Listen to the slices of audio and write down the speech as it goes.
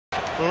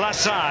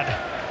Lassad.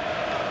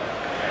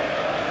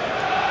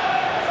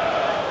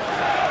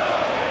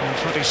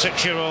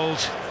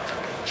 26-year-old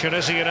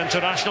Tunisian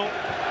international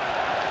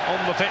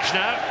on the pitch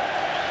now.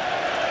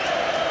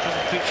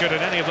 Hasn't featured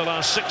in any of the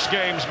last 6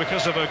 games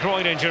because of a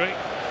groin injury.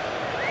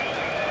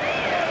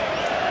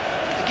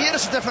 Again,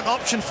 it's a different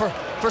option for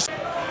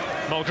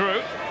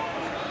Mulgrew.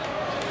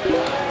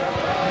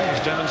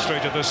 He's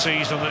demonstrated this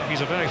season that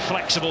he's a very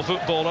flexible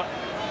footballer.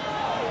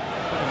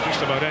 Put him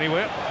just about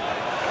anywhere.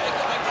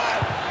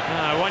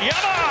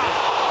 Wanyama!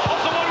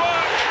 Off the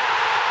woodwork!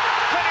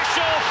 Finished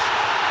off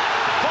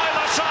by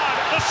Lassad,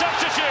 the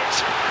substitute.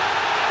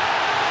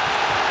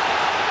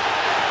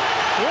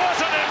 What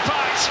an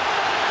impact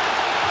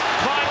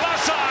by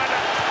Lassad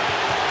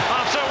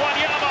after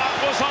Wanyama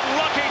was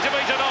unlucky to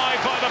be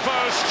denied by the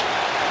post.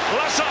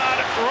 Lassad,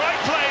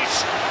 right place,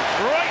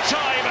 right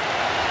time,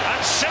 and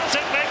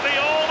Celtic make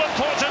the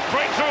all-important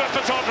breakthrough at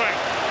contre.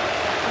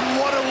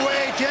 What a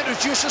way to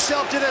introduce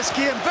yourself to this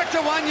game.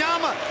 Victor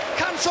Wanyama,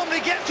 can somebody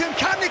get to him?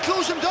 Can they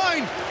close him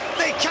down?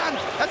 They can't.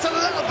 That's a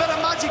little bit of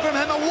magic from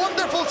him, a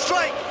wonderful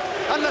strike,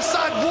 and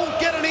Lassad won't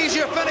get an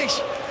easier finish.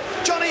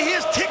 Johnny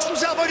Hayes takes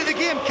himself out of the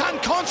game. Can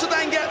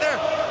Considine get there?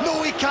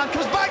 No, he can't.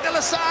 Comes back to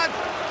Lassad,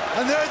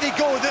 and there they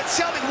go. The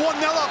Celtic 1-0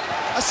 up.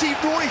 I see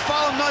Rory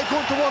Fallon now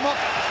going to warm up.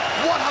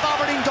 What have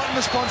Aberdeen done in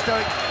response,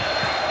 Derek?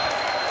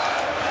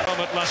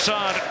 But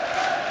Lassad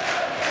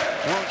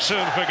won't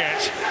soon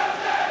forget.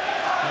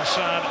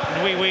 Lassad,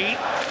 nouioui,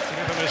 to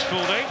give him his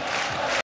full name.